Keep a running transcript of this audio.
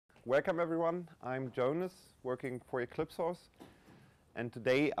Welcome everyone. I'm Jonas, working for EclipseSource, and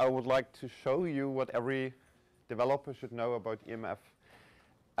today I would like to show you what every developer should know about EMF.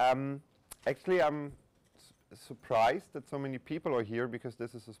 Actually, I'm surprised that so many people are here because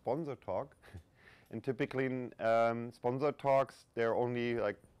this is a sponsor talk. And typically in sponsor talks, there are only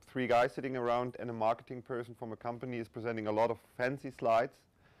like 3 guys sitting around and a marketing person from a company is presenting a lot of fancy slides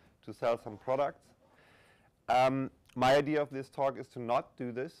to sell some products. My idea of this talk is to not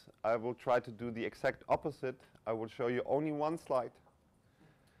do this. I will try to do the exact opposite. I will show you only one slide,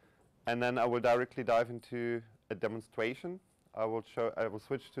 and then I will directly dive into a demonstration. I will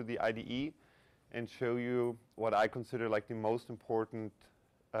switch to the IDE and show you what I consider like the most important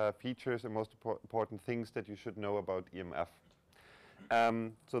features and most important things that you should know about EMF.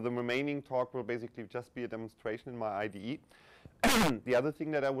 So the remaining talk will basically just be a demonstration in my IDE. The other thing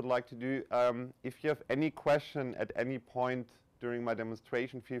that I would like to do, if you have any question at any point during my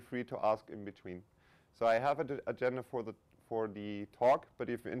demonstration, feel free to ask in between. So I have an agenda for the talk, but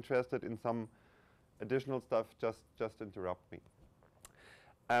if you're interested in some additional stuff, just interrupt me.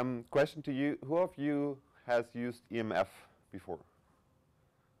 Question to you: who of you has used EMF before?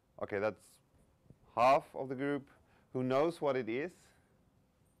 Okay, that's half of the group. Who knows what it is?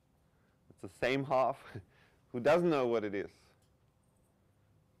 It's the same half. Who doesn't know what it is?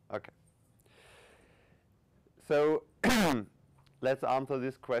 Okay. So let's answer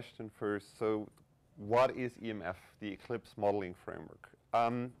this question first. So what is EMF, the Eclipse Modeling Framework?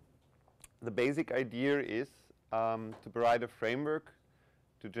 The basic idea is to provide a framework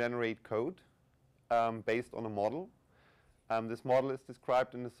to generate code based on a model. This model is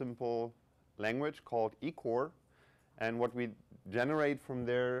described in a simple language called eCore, and what we generate from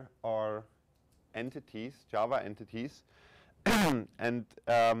there are entities, Java entities, and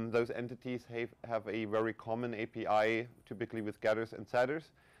those entities have a very common API, typically with getters and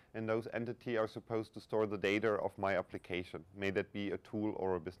setters, and those entities are supposed to store the data of my application, may that be a tool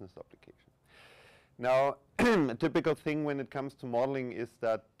or a business application. Now, a typical thing when it comes to modeling is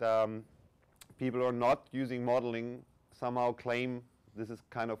that people are not using modeling, somehow claim this is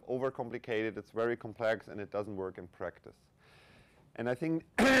kind of overcomplicated, it's very complex, and it doesn't work in practice. And I think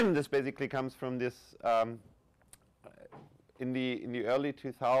this basically comes from this in the early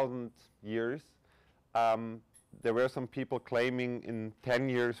 2000 years, there were some people claiming in 10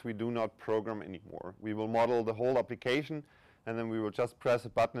 years we do not program anymore. We will model the whole application, and then we will just press a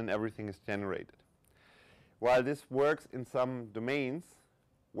button and everything is generated. While this works in some domains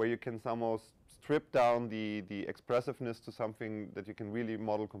where you can somehow strip down the expressiveness to something that you can really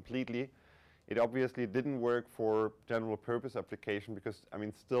model completely, it obviously didn't work for general purpose application because, I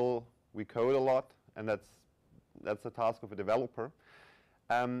mean, still we code a lot, and that's the task of a developer.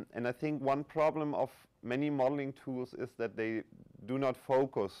 And I think one problem of many modeling tools is that they do not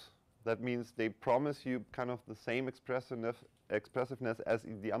focus. That means they promise you kind of the same expressiveness as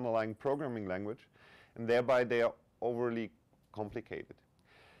in the underlying programming language, and thereby they are overly complicated.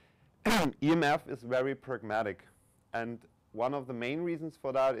 EMF is very pragmatic, and one of the main reasons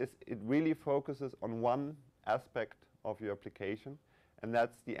for that is it really focuses on one aspect of your application, and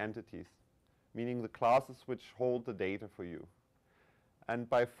that's the entities, meaning the classes which hold the data for you. And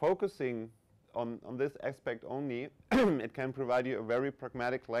by focusing on this aspect only, it can provide you a very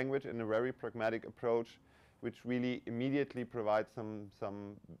pragmatic language and a very pragmatic approach, which really immediately provides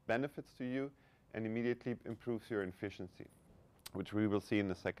some benefits to you and immediately improves your efficiency, which we will see in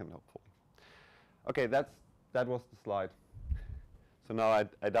a second, hopefully. Okay, that was the slide. So now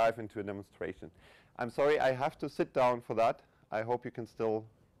I dive into a demonstration. I'm sorry, I have to sit down for that. I hope you can still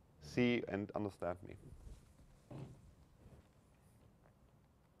see and understand me.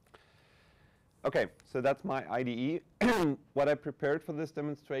 Okay, so that's my IDE. What I prepared for this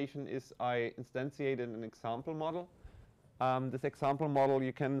demonstration is I instantiated an example model. This example model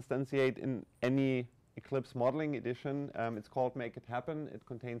you can instantiate in any Eclipse modeling edition. It's called Make It Happen. It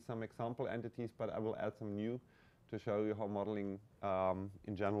contains some example entities, but I will add some new to show you how modeling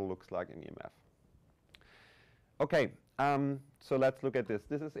in general looks like in EMF. Okay, so let's look at this.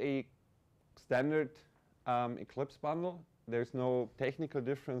 This is a standard Eclipse bundle. There's no technical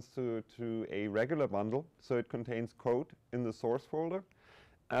difference to a regular bundle, so it contains code in the source folder.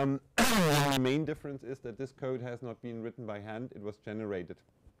 The main difference is that this code has not been written by hand, it was generated.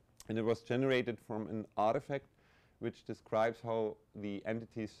 And it was generated from an artifact which describes how the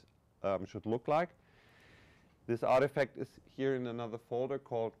entities should look like. This artifact is here in another folder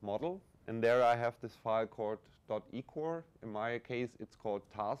called model, and there I have this file called .ecore. In my case, it's called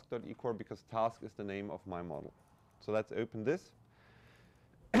task.ecore because task is the name of my model. So let's open this.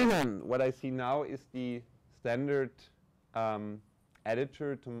 What I see now is the standard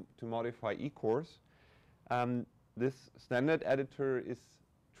editor to modify eCourse. This standard editor is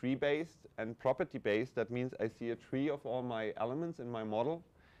tree-based and property-based. That means I see a tree of all my elements in my model,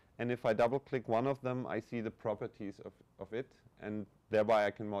 and if I double-click one of them, I see the properties of it, and thereby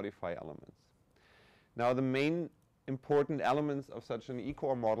I can modify elements. Now, the main important elements of such an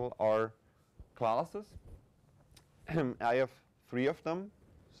eCore model are classes. I have 3 of them.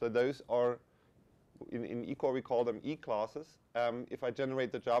 So those are, in eCore we call them E-classes. If I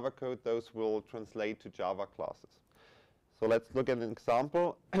generate the Java code, those will translate to Java classes. So let's look at an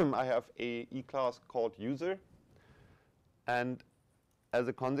example. I have a E-class called user. And as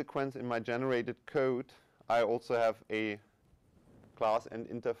a consequence, in my generated code, I also have a class and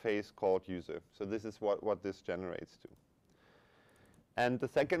interface called user. So this is what this generates to. And the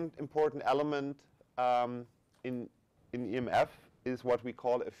second important element in EMF is what we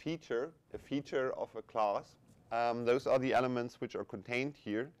call a feature of a class. Those are the elements which are contained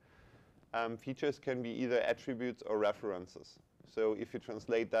here. Features can be either attributes or references. So if you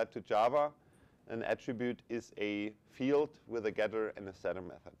translate that to Java, an attribute is a field with a getter and a setter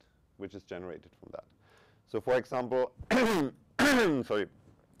method, which is generated from that. So for example, sorry,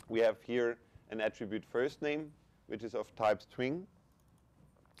 we have here an attribute first name, which is of type string.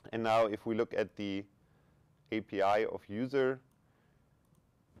 And now if we look at the API of user,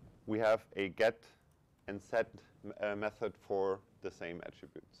 we have a get and set method for the same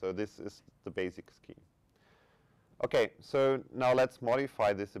attribute. So this is the basic scheme. Okay, so now let's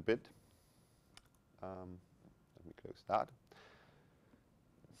modify this a bit. Let me close that.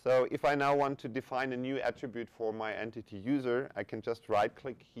 So if I now want to define a new attribute for my entity user, I can just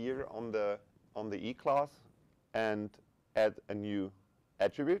right-click here on the E-class and add a new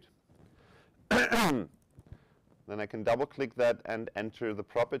attribute. Then I can double-click that and enter the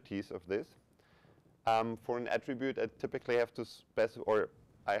properties of this. For an attribute, I typically have to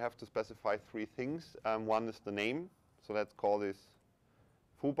specify 3 things. One is the name, so let's call this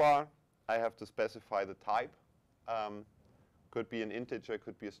foobar. I have to specify the type. Could be an integer,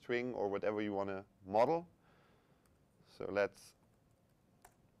 could be a string, or whatever you want to model. So let's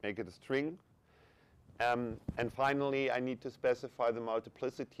make it a string. And finally, I need to specify the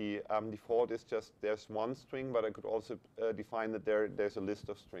multiplicity. Default is just there's one string, but I could also define that there's a list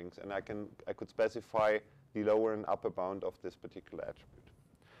of strings, and I could specify the lower and upper bound of this particular attribute.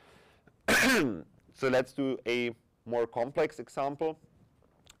 So let's do a more complex example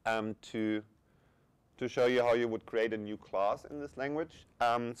to show you how you would create a new class in this language.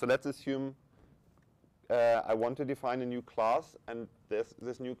 So let's assume I want to define a new class, and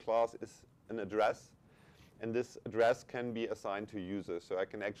this new class is an address. And this address can be assigned to users. So I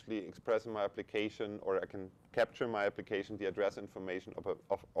can actually express in my application, or I can capture in my application the address information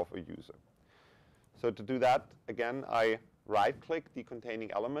of a user. So to do that, again, I right-click the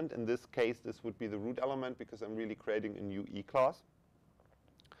containing element. In this case, this would be the root element because I'm really creating a new E-class.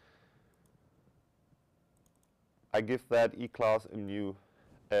 I give that E-class a new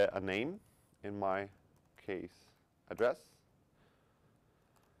a name, in my case, address.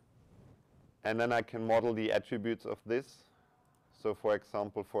 And then I can model the attributes of this. So for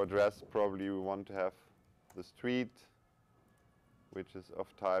example, for address, probably we want to have the street, which is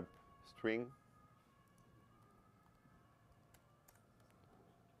of type string.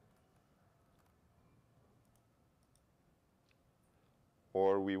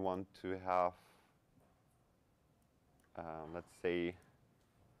 Or we want to have, let's say,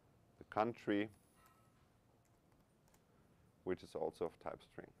 the country, which is also of type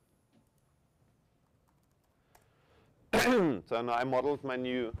string. So now I modeled my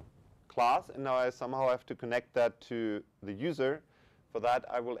new class, and now I somehow have to connect that to the user. For that,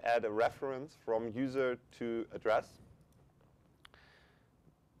 I will add a reference from user to address.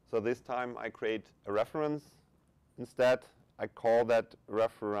 So this time I create a reference. Instead, I call that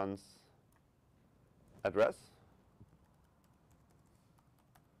reference address,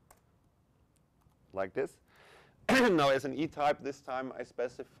 like this. Now as an E-type, this time I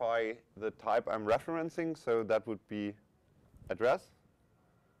specify the type I'm referencing, so that would be address.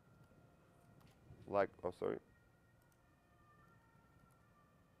 Like, oh, sorry.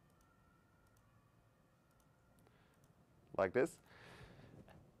 Like this.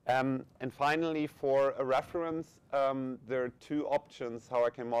 And finally, for a reference, there are 2 options how I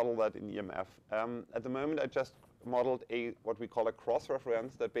can model that in EMF. At the moment, I just modeled what we call a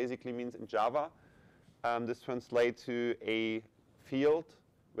cross-reference. That basically means in Java, this translates to a field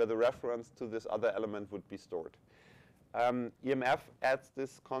where the reference to this other element would be stored. EMF adds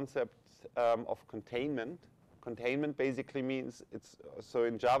this concept of containment. containment basically means so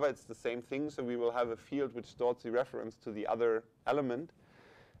in Java it's the same thing. So we will have a field which stores the reference to the other element,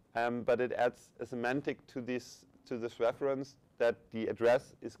 but it adds a semantic to this reference that the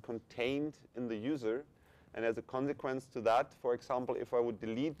address is contained in the user. And as a consequence to that, for example, if I would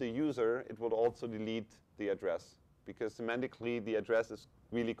delete the user, it would also delete the address, because semantically the address is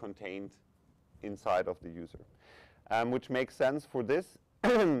really contained inside of the user, which makes sense for this.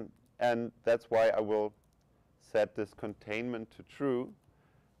 And that's why I will set this containment to true,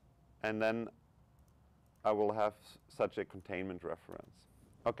 and then I will have such a containment reference.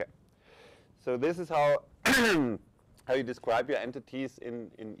 Okay, so this is how how you describe your entities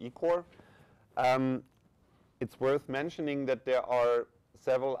in eCore. It's worth mentioning that there are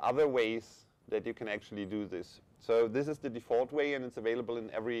several other ways that you can actually do this. So this is the default way, and it's available in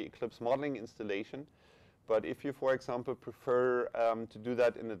every Eclipse modeling installation. But if you, for example, prefer to do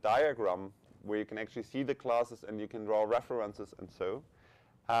that in a diagram where you can actually see the classes and you can draw references and so,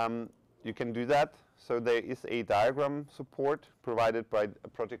 you can do that. So there is a diagram support provided by a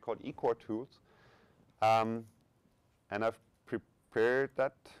project called eCore Tools. And I've prepared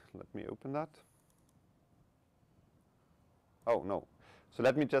that. Let me open that. Oh, no. So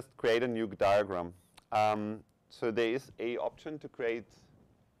let me just create a new diagram. So there is a option to create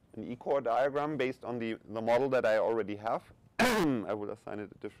an eCore diagram based on the model that I already have. I will assign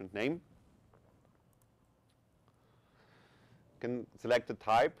it a different name. You can select a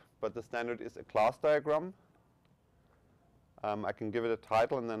type, but the standard is a class diagram. I can give it a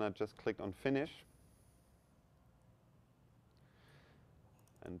title, and then I just click on Finish.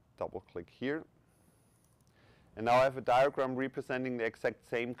 And double click here. And now I have a diagram representing the exact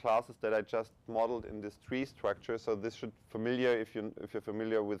same classes that I just modeled in this tree structure. So this should familiar if you're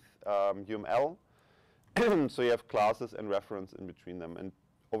familiar with UML. So you have classes and reference in between them. And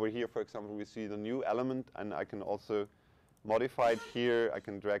over here, for example, we see the new element, and I can also modify it here. I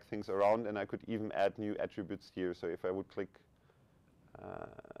can drag things around, and I could even add new attributes here. So if I would click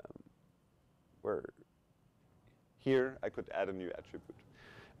here, I could add a new attribute.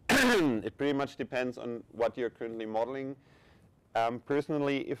 It pretty much depends on what you're currently modeling.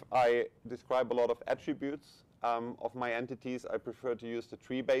 Personally, if I describe a lot of attributes of my entities, I prefer to use the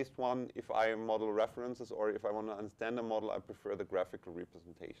tree-based one. If I model references, or if I want to understand a model, I prefer the graphical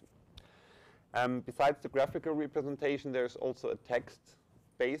representation. Besides the graphical representation, there's also a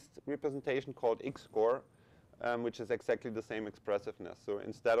text-based representation called Xcore, which is exactly the same expressiveness. So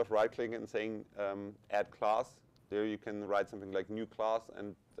instead of right-clicking and saying add class, there you can write something like new class,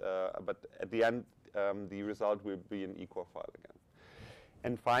 and but at the end, the result will be an eCore file again.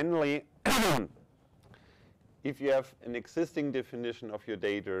 And finally, if you have an existing definition of your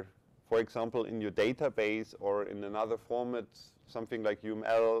data, for example, in your database or in another format, something like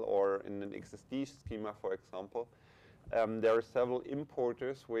UML or in an XSD schema, for example, there are several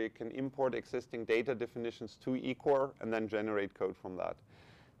importers where you can import existing data definitions to eCore and then generate code from that.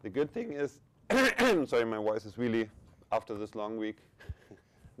 The good thing is, sorry, my voice is really, after this long week,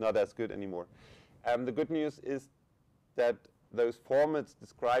 not as good anymore. The good news is that those formats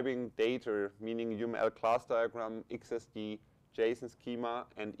describing data, meaning UML class diagram, XSD, JSON schema,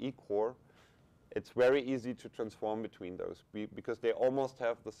 and eCore, it's very easy to transform between those because they almost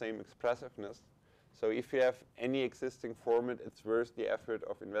have the same expressiveness. So if you have any existing format, it's worth the effort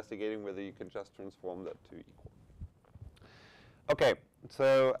of investigating whether you can just transform that to eCore. Okay,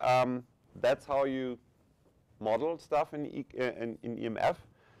 so that's how you model stuff in EMF.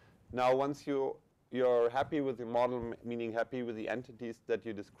 Now, once you're happy with the model, meaning happy with the entities that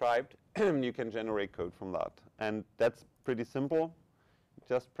you described, you can generate code from that. And that's pretty simple.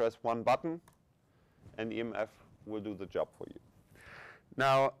 Just press one button, and EMF will do the job for you.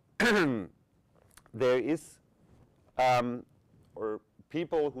 Now, there is, or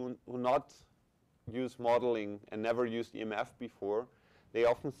people who not use modeling and never used EMF before, they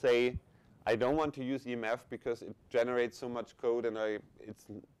often say, I don't want to use EMF because it generates so much code and it's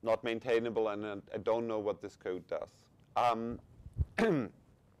not maintainable, and I don't know what this code does. I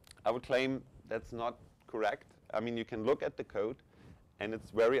would claim that's not correct. I mean, you can look at the code and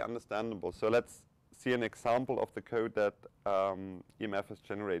it's very understandable. So let's see an example of the code that EMF has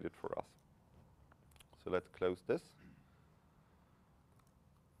generated for us. So let's close this.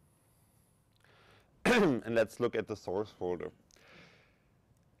 And let's look at the source folder.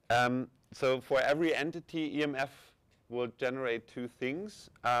 So for every entity, EMF will generate two things.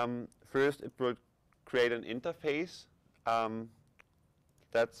 First, it will create an interface.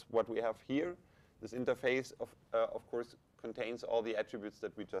 That's what we have here. This interface, of course, contains all the attributes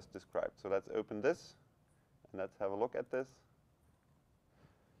that we just described. So let's open this, and let's have a look at this.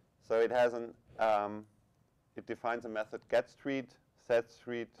 So it has an it defines a method getStreet,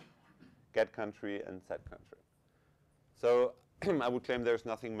 setStreet, getCountry, and setCountry. So I would claim there's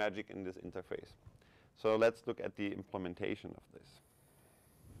nothing magic in this interface. So let's look at the implementation of this.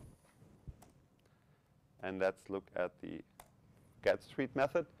 And let's look at the getStreet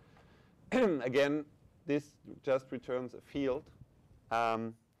method. Again, this just returns a field.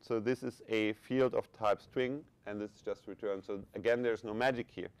 So this is a field of type string, and this just returns. So again, there's no magic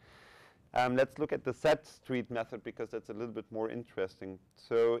here. Let's look at the setStreet method, because that's a little bit more interesting.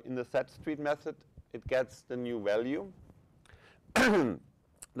 So in the setStreet method, it gets the new value.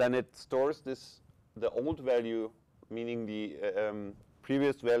 Then it stores the old value, meaning the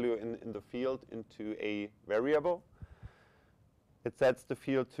previous value in the field, into a variable. It sets the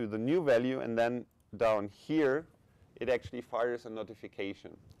field to the new value, and then down here, it actually fires a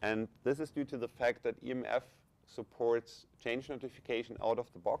notification. And this is due to the fact that EMF supports change notification out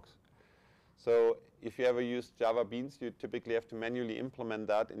of the box. So if you ever use Java Beans, you typically have to manually implement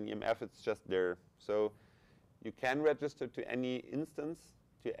that. In EMF, it's just there. So you can register to any instance,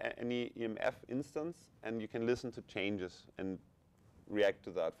 to any EMF instance, and you can listen to changes and react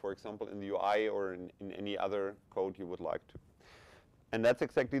to that, for example, in the UI or in any other code you would like to. And that's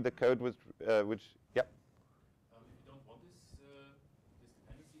exactly the code which yeah. If you don't want this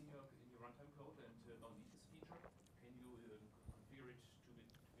dependency in your runtime code and don't need this feature, can you configure it to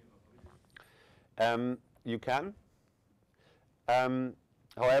be you can.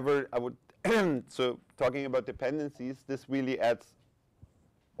 However, I would so talking about dependencies, this really adds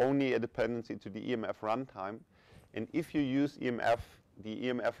only a dependency to the EMF runtime. And if you use EMF, the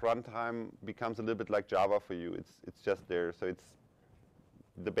EMF runtime becomes a little bit like Java for you. It's just there, so it's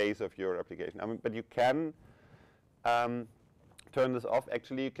the base of your application. I mean, but you can turn this off.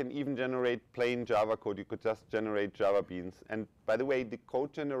 Actually, you can even generate plain Java code. You could just generate Java Beans. And by the way, the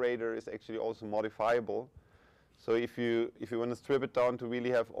code generator is actually also modifiable. So if you want to strip it down to really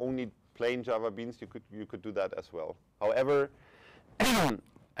have only plain Java Beans, you could do that as well. However,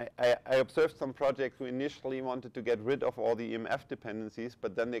 I observed some projects who initially wanted to get rid of all the EMF dependencies,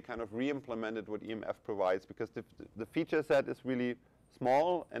 but then they kind of re-implemented what EMF provides, because the feature set is really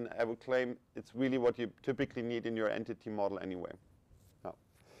small, and I would claim it's really what you typically need in your entity model anyway. No.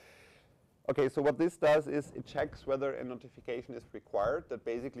 Okay, so what this does is it checks whether a notification is required. That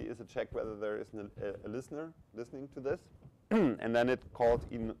basically is a check whether there is a listener listening to this. And then it calls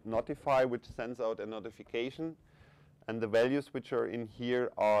notify, which sends out a notification. And the values which are in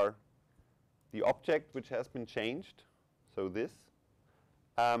here are the object which has been changed, so this.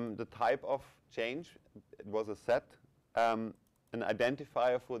 The type of change, it was a set. An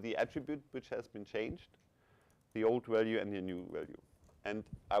identifier for the attribute which has been changed, the old value and the new value. And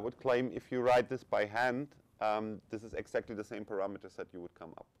I would claim if you write this by hand, this is exactly the same parameters that you would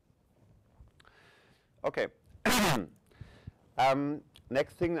come up. Okay.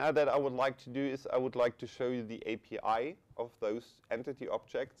 Next thing that I would like to do is I would like to show you the API of those entity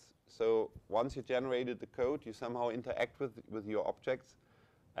objects. So once you generated the code, you somehow interact with your objects.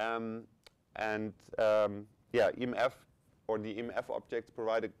 Yeah, EMF or the EMF objects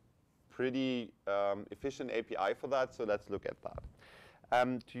provide a pretty efficient API for that, so let's look at that.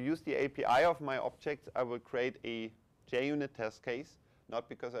 To use the API of my objects, I will create a JUnit test case, not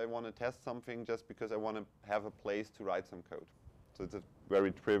because I want to test something, just because I want to have a place to write some code. So it's a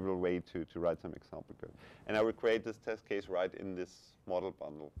very trivial way to write some example code. And I will create this test case right in this model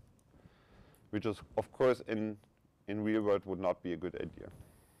bundle, which is, of course, in real world would not be a good idea.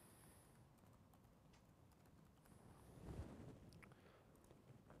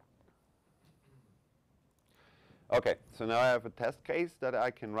 Okay, so now I have a test case that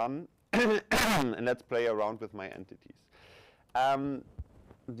I can run, and let's play around with my entities.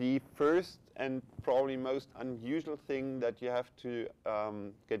 The first and probably most unusual thing that you have to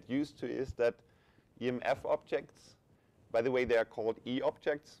get used to is that EMF objects, by the way, they are called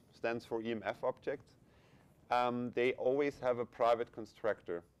E-objects, stands for EMF objects. They always have a private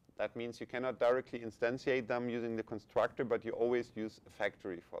constructor. That means you cannot directly instantiate them using the constructor, but you always use a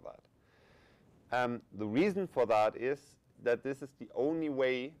factory for that. The reason for that is that this is the only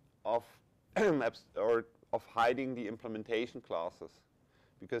way of of hiding the implementation classes,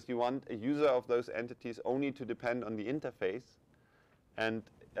 because you want a user of those entities only to depend on the interface, and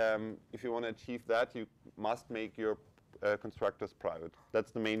if you want to achieve that, you must make your constructors private.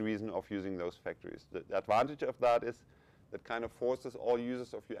 That's the main reason of using those factories. The advantage of that is that kind of forces all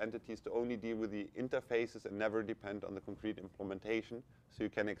users of your entities to only deal with the interfaces and never depend on the concrete implementation, so you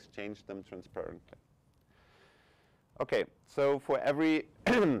can exchange them transparently. Okay, so for every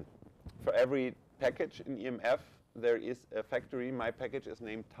for every package in EMF, there is a factory. My package is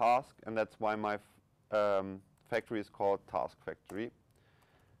named task, and that's why my factory is called task factory.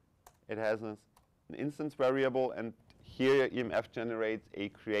 It has an instance variable, and here EMF generates a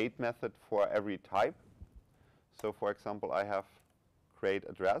create method for every type. So for example, I have create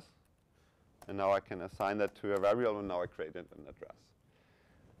address, and now I can assign that to a variable, and now I created an address.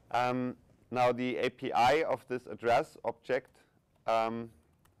 Now the API of this address object, let's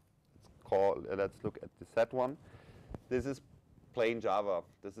look at the set one. This is plain Java.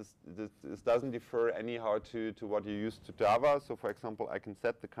 This doesn't differ anyhow to what you use to Java. So for example, I can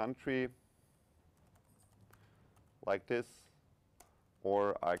set the country like this,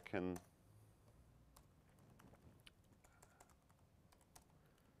 or I can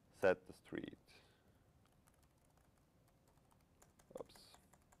set the street. Oops.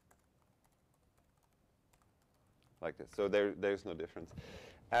 Like this. So there's no difference.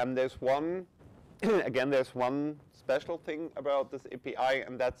 There's one, again, there's one special thing about this API,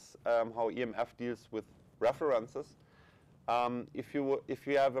 and that's how EMF deals with references. If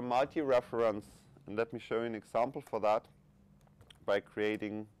you have a multi-reference, and let me show you an example for that by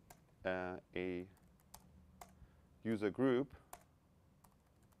creating a user group.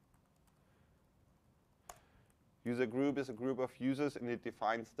 User group is a group of users, and it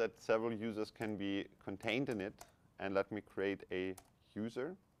defines that several users can be contained in it. And let me create a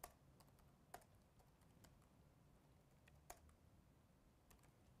user.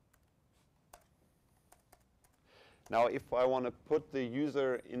 Now, if I want to put the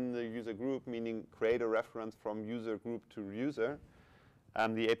user in the user group, meaning create a reference from user group to user,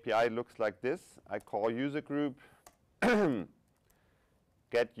 the API looks like this. I call user group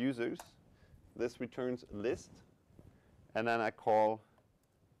get users. This returns a list. And then I call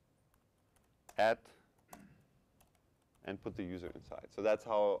add and put the user inside. So that's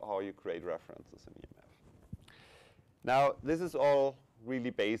how you create references in EMF. Now, this is all really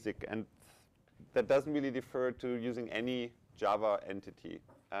basic, and that doesn't really differ to using any Java entity.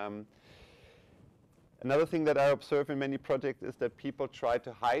 Another thing that I observe in many projects is that people try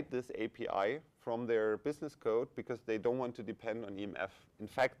to hide this API from their business code because they don't want to depend on EMF. In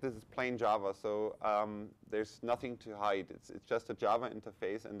fact, this is plain Java, so there's nothing to hide. It's just a Java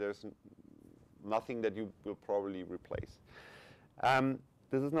interface, and there's nothing that you will probably replace.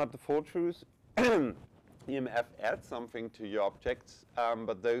 This is not the full truth. EMF adds something to your objects,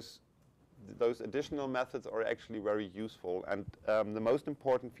 but those additional methods are actually very useful. And the most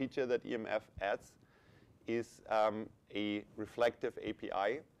important feature that EMF adds is a reflective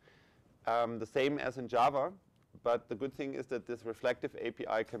API. The same as in Java, but the good thing is that this reflective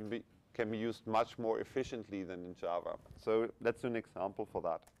API can be used much more efficiently than in Java. So let's do an example for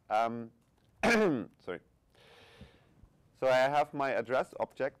that. Sorry. So I have my address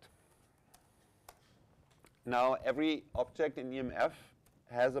object. Now every object in EMF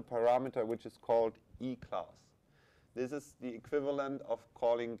has a parameter which is called eClass. This is the equivalent of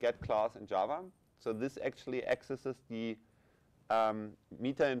calling getClass in Java. So this actually accesses the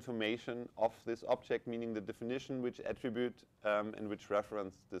meta information of this object, meaning the definition, which attribute, and which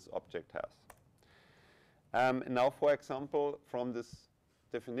reference this object has. And now, for example, from this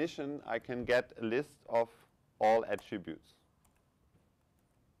definition, I can get a list of all attributes.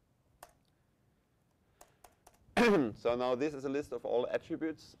 So now this is a list of all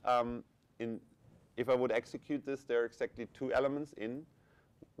attributes. If I would execute this, there are exactly two elements in.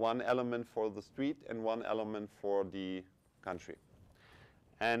 One element for the street and one element for the country.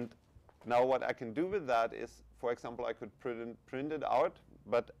 And now what I can do with that is, for example, I could print it out,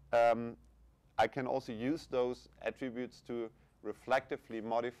 but I can also use those attributes to reflectively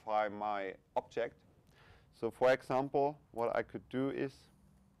modify my object. So for example, what I could do is,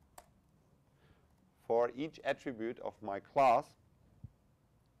 for each attribute of my class,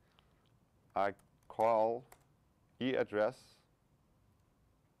 I call eAddress,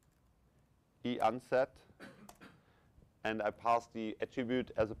 eUnset, and I pass the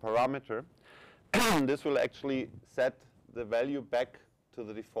attribute as a parameter. This will actually set the value back to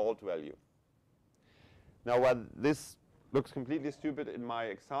the default value. Now, while this looks completely stupid in my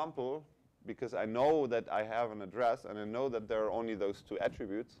example, because I know that I have an address and I know that there are only those two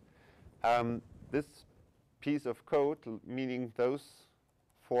attributes, this piece of code, meaning those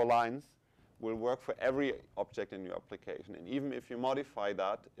 4 lines, will work for every object in your application. And even if you modify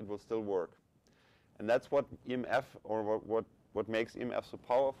that, it will still work. And that's what EMF, or what makes EMF so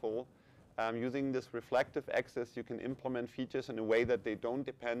powerful. Using this reflective access, you can implement features in a way that they don't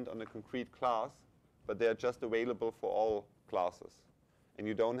depend on a concrete class, but they're just available for all classes. And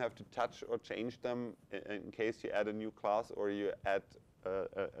you don't have to touch or change them in case you add a new class or you add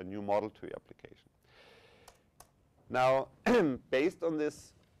a new model to your application. Now, based on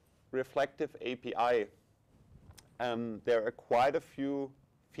this reflective API, there are quite a few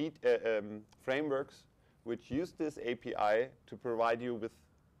frameworks which use this API to provide you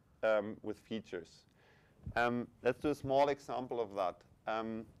with features. Let's do a small example of that.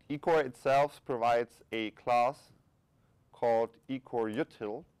 eCore itself provides a class called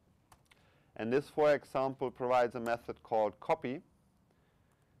eCoreUtil, and this, for example, provides a method called copy,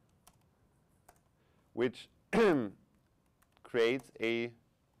 which creates a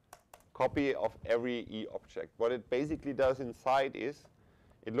copy of every e-object. What it basically does inside is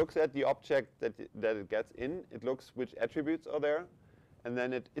it looks at the object that it gets in, it looks which attributes are there, and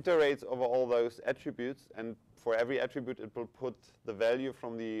then it iterates over all those attributes, and for every attribute it will put the value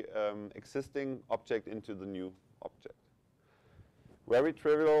from the existing object into the new object. Very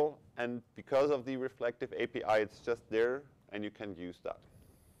trivial, and because of the reflective API, it's just there, and you can use that.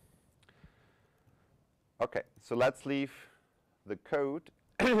 Okay, so let's leave the code,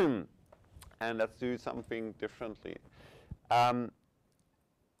 and let's do something differently.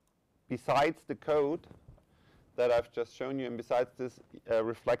 Besides the code that I've just shown you, and besides this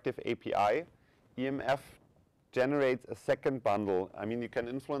reflective API, EMF generates a second bundle. I mean, you can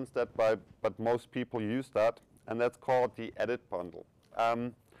influence that, but most people use that, and that's called the edit bundle.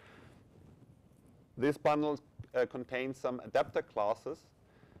 This bundle contains some adapter classes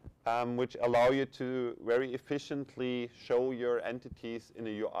which allow you to very efficiently show your entities in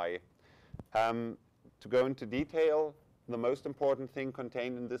a UI. To go into detail, the most important thing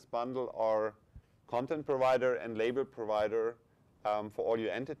contained in this bundle are content provider and label provider for all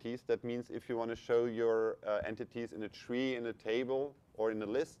your entities. That means if you want to show your entities in a tree, in a table, or in a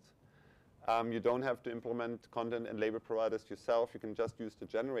list, you don't have to implement content and label providers yourself. You can just use the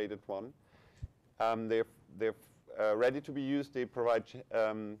generated one. They're ready to be used. They provide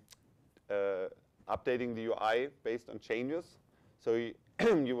updating the UI based on changes. So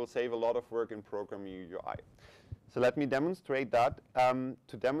you will save a lot of work in programming your UI. So let me demonstrate that.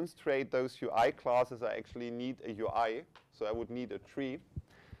 To demonstrate those UI classes, I actually need a UI. So I would need a tree.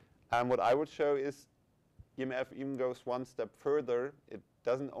 And what I would show is EMF even goes one step further. It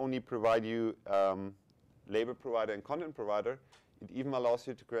doesn't only provide you label provider and content provider. It even allows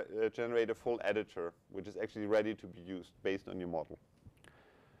you to generate a full editor, which is actually ready to be used based on your model.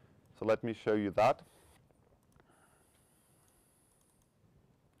 So let me show you that.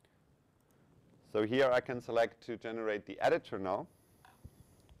 So here I can select to generate the editor now.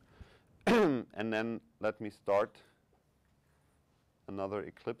 And then let me start another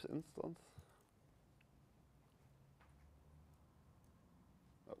Eclipse instance.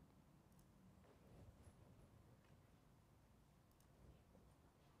 Oh.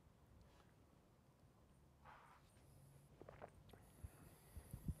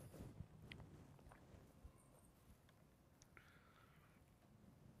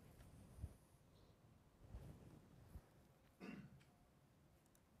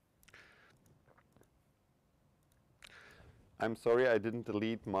 I'm sorry I didn't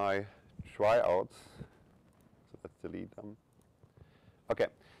delete my tryouts, so let's delete them. Okay,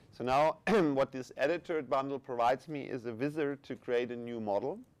 so now what this editor bundle provides me is a wizard to create a new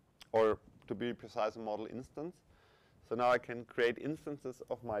model, or to be precise, a model instance. So now I can create instances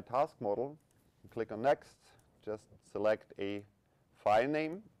of my task model. Click on next, just select a file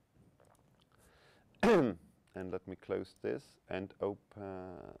name, and let me close this and open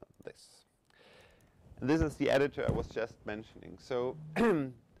this. This is the editor I was just mentioning. So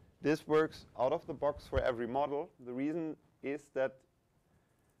this works out of the box for every model. The reason is that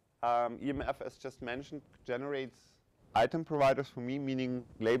EMF, as just mentioned, generates item providers for me, meaning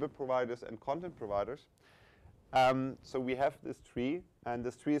label providers and content providers. So we have this tree, and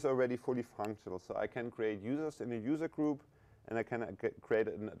this tree is already fully functional. So I can create users in a user group, and I can create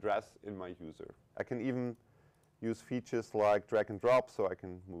an address in my user. I can even use features like drag and drop, so I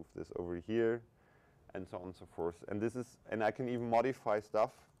can move this over here, and so on and so forth. And I can even modify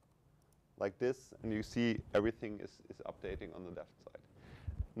stuff like this, and you see everything is updating on the left side.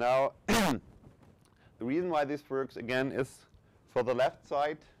 Now, the reason why this works, again, is for the left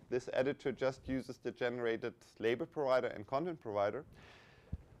side, this editor just uses the generated label provider and content provider.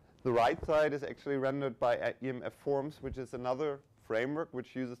 The right side is actually rendered by EMF Forms, which is another framework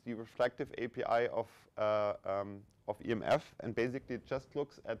which uses the reflective API of EMF, and basically it just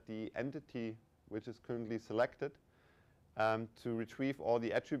looks at the entity which is currently selected to retrieve all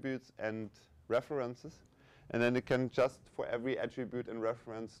the attributes and references. And then it can just, for every attribute and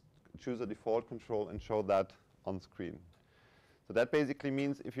reference, choose a default control and show that on screen. So that basically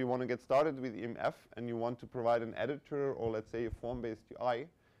means if you want to get started with EMF and you want to provide an editor or, let's say, a form-based UI,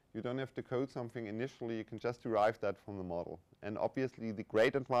 You don't have to code something initially, you can just derive that from the model. And obviously the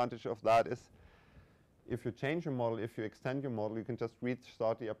great advantage of that is if you change your model, if you extend your model, you can just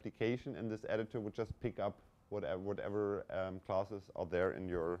restart the application and this editor would just pick up whatever classes are there in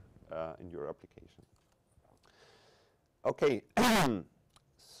your application. Okay,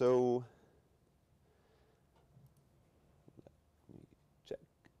 so let me check.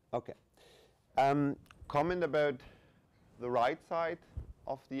 Okay, comment about the right side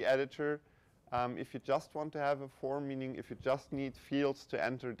of the editor. If you just want to have a form, meaning if you just need fields to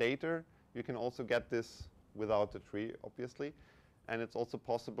enter data, you can also get this without the tree, obviously. And it's also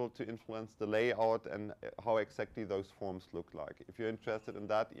possible to influence the layout and how exactly those forms look like. If you're interested in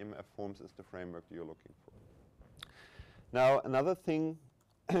that, EMF Forms is the framework that you're looking for. Now, another thing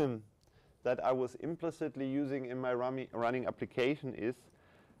that I was implicitly using in my running application is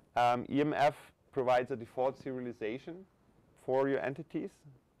EMF provides a default serialization for your entities.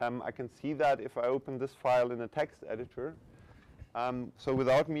 I can see that if I open this file in a text editor. So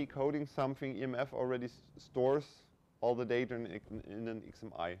without me coding something, EMF already stores all the data in an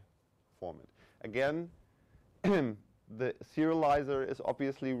XMI format. Again, the serializer is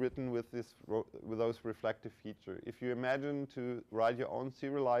obviously written with those reflective features. If you imagine to write your own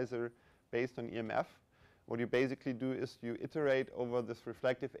serializer based on EMF, what you basically do is you iterate over this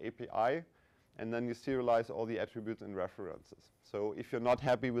reflective API, and then you serialize all the attributes and references. So if you're not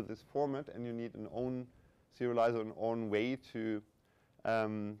happy with this format and you need an own serializer, an own way to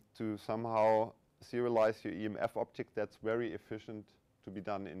somehow serialize your EMF object, that's very efficient to be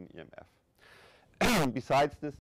done in EMF. Besides this,